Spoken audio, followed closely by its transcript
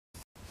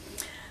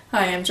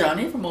Hi, I'm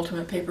Johnny from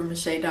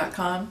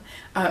UltimatePaperMache.com.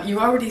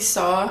 You already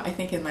saw, I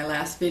think in my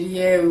last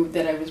video,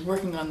 that I was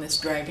working on this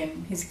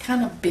dragon. He's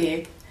kind of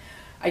big.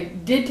 I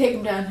did take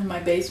him down to my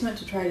basement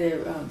to try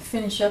to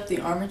finish up the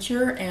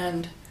armature,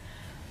 and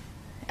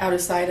out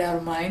of sight, out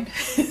of mind.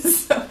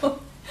 So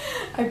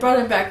I brought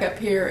him back up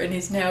here, and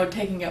he's now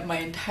taking up my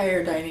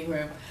entire dining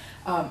room.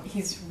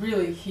 He's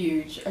really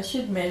huge. I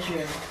should measure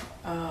him.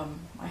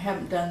 I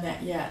haven't done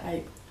that yet.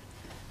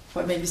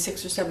 Maybe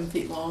 6 or 7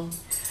 feet long.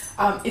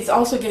 It's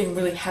also getting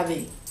really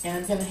heavy, and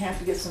I'm going to have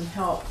to get some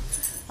help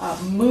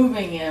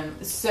moving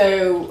him.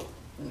 So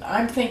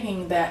I'm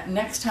thinking that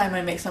next time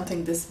I make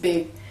something this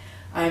big,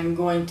 I'm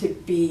going to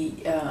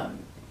be.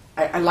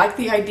 I like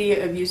the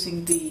idea of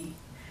using the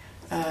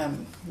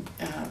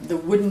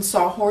wooden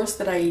sawhorse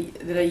that I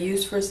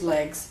use for his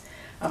legs.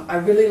 I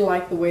really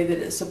like the way that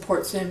it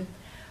supports him,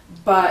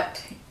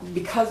 but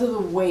because of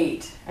the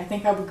weight, I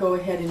think I would go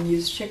ahead and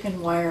use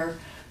chicken wire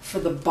for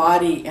the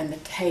body and the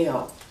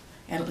tail,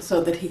 and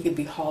so that he could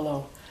be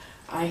hollow.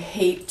 I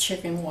hate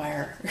chicken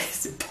wire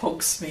because it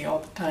pokes me all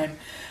the time.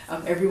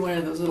 Every one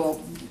of those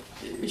little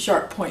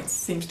sharp points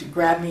seems to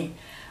grab me.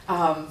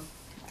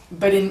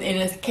 But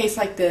in a case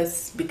like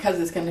this, because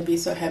it's going to be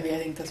so heavy, I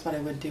think that's what I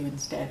would do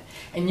instead.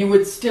 And you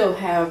would still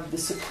have the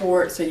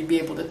support, so you'd be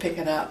able to pick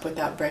it up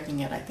without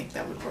breaking it. I think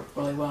that would work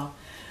really well.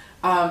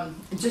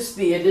 Just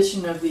the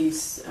addition of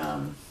these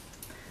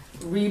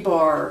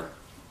rebar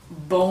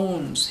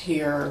bones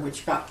here,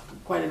 which got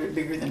quite a bit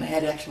bigger than I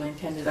had actually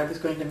intended. I was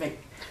going to make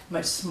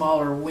much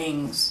smaller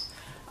wings,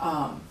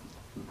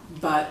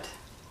 but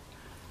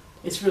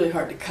it's really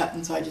hard to cut,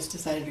 and so I just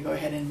decided to go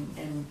ahead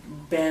and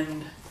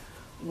bend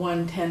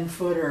one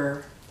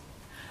 10-footer.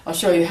 I'll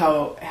show you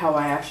how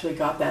I actually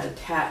got that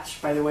attached.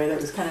 By the way, that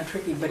was kind of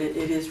tricky, but it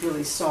is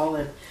really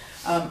solid.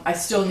 I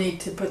still need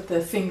to put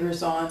the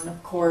fingers on,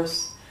 of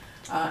course,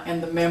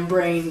 and the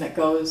membrane that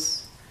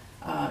goes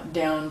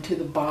down to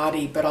the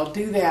body, but I'll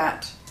do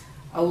that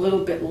a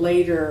little bit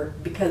later,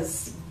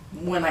 because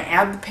when I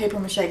add the paper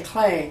mache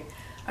clay,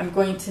 I'm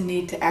going to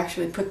need to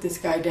actually put this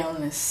guy down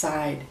on his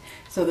side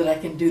so that I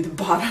can do the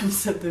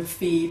bottoms of the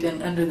feet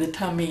and under the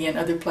tummy and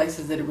other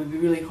places that it would be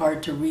really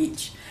hard to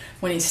reach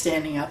when he's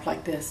standing up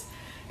like this.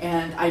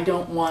 And I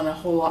don't want a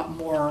whole lot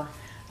more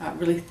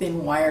really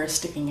thin wire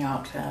sticking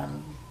out.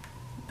 I'm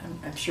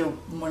sure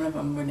one of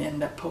them would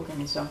end up poking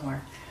me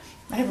somewhere.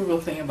 I have a real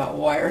thing about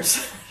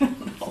wires. I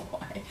don't know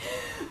why.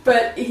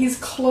 But he's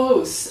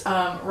close.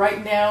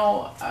 Right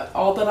now,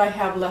 all that I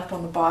have left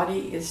on the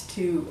body is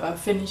to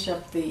finish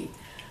up the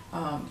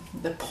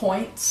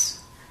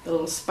points, the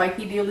little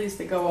spiky dealies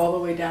that go all the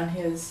way down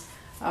his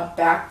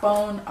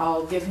backbone.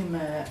 I'll give him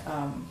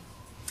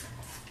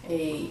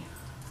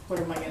what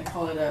am I going to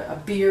call it,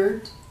 a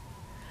beard.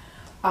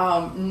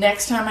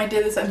 Next time I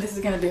did this, and this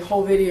is going to be a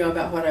whole video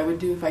about what I would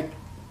do if I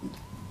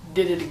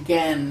did it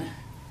again,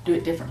 do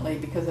it differently,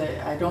 because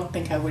I don't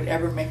think I would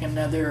ever make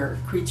another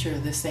creature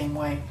the same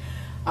way.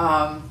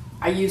 I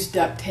used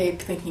duct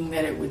tape thinking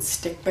that it would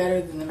stick better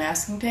than the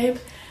masking tape,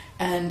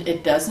 and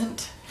it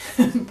doesn't.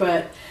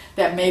 But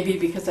that may be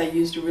because I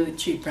used a really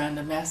cheap brand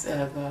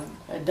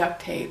of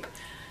duct tape.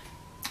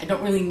 I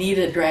don't really need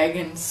a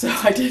dragon, so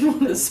I didn't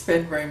want to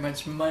spend very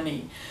much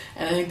money,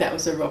 and I think that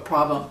was a real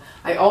problem.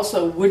 I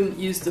also wouldn't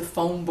use the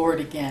foam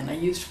board again. I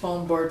used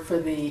foam board for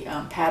the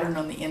pattern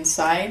on the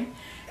inside,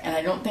 and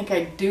I don't think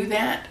I'd do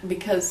that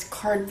because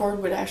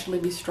cardboard would actually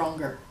be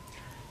stronger.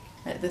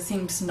 That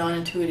seems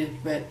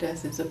non-intuitive, but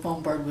since the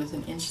foam board was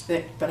an inch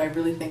thick, but I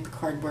really think the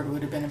cardboard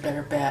would have been a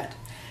better bet.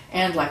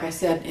 And like I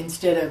said,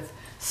 instead of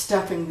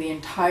stuffing the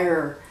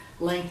entire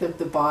length of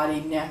the body,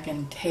 neck,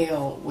 and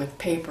tail with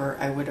paper,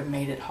 I would have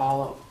made it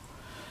hollow.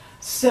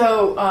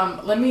 So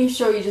let me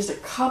show you just a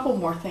couple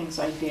more things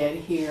I did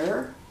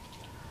here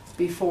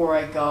before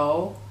I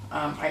go.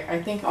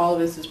 I think all of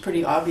this is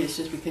pretty obvious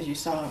just because you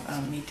saw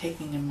me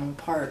taking them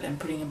apart and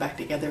putting them back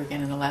together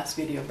again in the last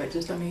video, but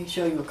just let me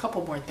show you a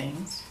couple more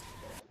things.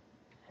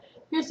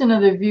 Here's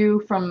another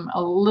view from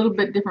a little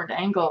bit different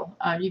angle.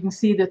 You can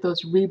see that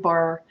those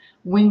rebar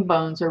wing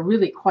bones are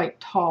really quite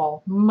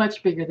tall,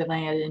 much bigger than I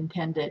had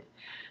intended.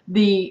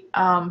 The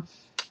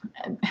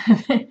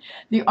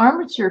the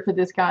armature for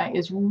this guy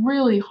is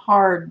really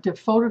hard to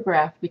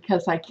photograph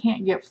because I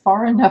can't get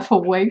far enough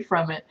away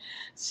from it.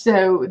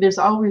 So there's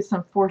always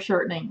some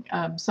foreshortening.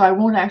 So I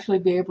won't actually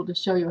be able to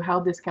show you how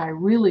this guy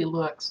really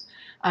looks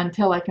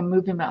until I can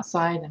move him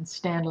outside and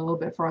stand a little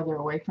bit farther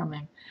away from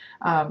him.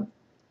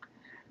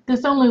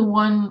 There's only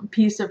one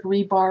piece of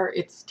rebar.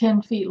 It's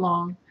 10 feet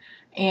long,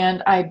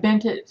 and I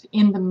bent it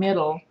in the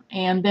middle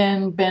and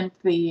then bent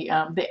the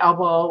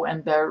elbow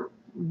and the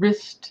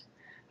wrist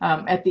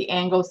at the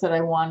angles that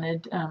I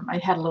wanted. I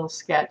had a little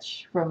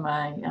sketch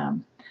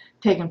from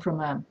taken from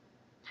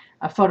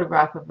a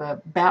photograph of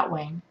a bat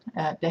wing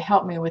to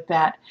help me with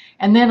that.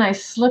 And then I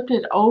slipped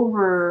it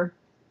over,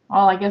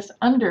 well, I guess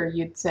under,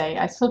 you'd say.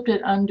 I slipped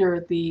it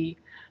under the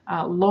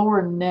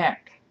lower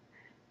neck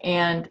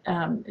and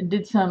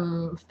did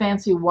some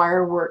fancy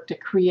wire work to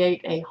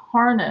create a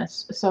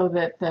harness so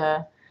that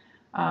the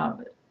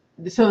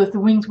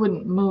wings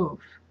wouldn't move.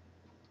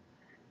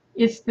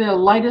 It's the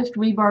lightest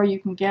rebar you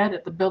can get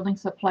at the building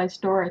supply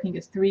store. I think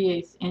it's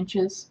 3/8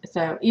 inches.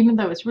 So even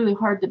though it's really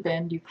hard to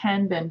bend, you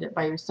can bend it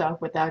by yourself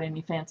without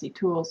any fancy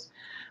tools.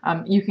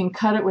 You can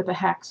cut it with a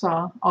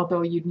hacksaw,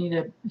 although you'd need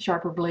a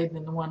sharper blade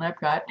than the one I've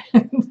got.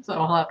 So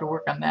I'll have to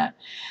work on that.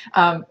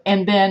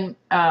 And then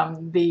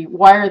the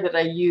wire that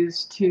I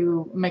used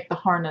to make the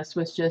harness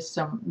was just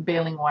some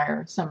baling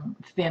wire, some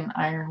thin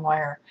iron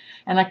wire.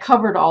 And I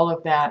covered all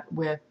of that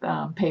with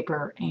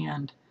paper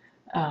and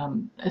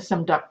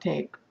some duct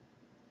tape.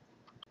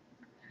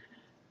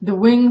 The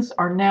wings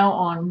are now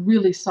on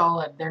really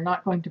solid. They're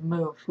not going to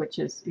move, which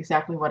is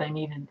exactly what I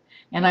needed.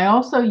 And I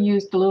also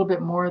used a little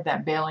bit more of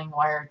that baling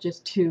wire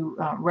just to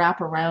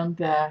wrap around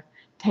the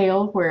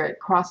tail where it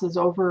crosses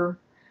over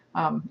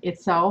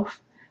itself.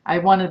 I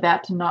wanted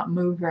that to not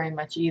move very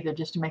much either,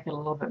 just to make it a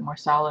little bit more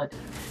solid.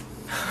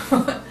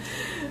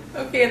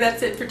 Okay,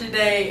 that's it for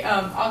today.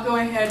 I'll go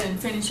ahead and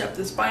finish up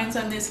the spines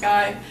on this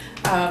guy.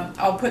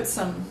 I'll put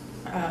some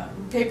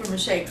paper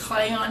mache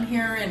clay on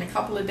here in a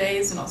couple of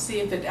days, and I'll see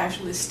if it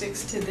actually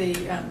sticks to the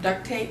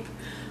duct tape.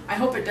 I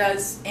hope it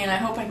does, and I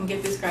hope I can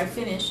get this guy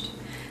finished.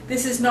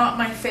 This is not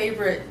my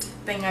favorite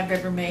thing I've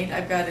ever made,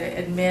 I've got to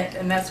admit,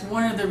 and that's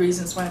one of the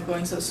reasons why I'm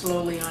going so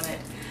slowly on it.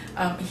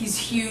 He's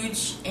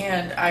huge,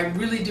 and I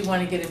really do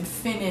want to get him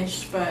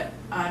finished, but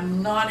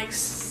I'm not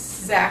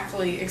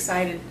exactly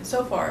excited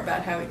so far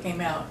about how it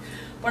came out.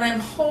 What I'm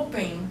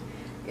hoping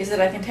is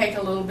that I can take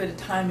a little bit of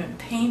time and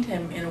paint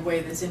him in a way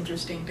that's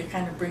interesting to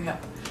kind of bring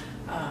up,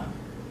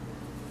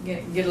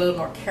 get a little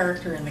more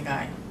character in the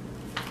guy.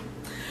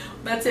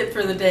 That's it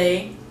for the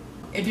day.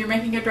 If you're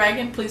making a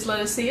dragon, please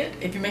let us see it.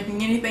 If you're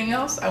making anything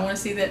else, I want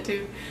to see that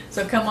too.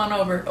 So come on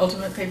over,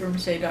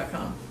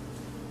 ultimatepapermache.com.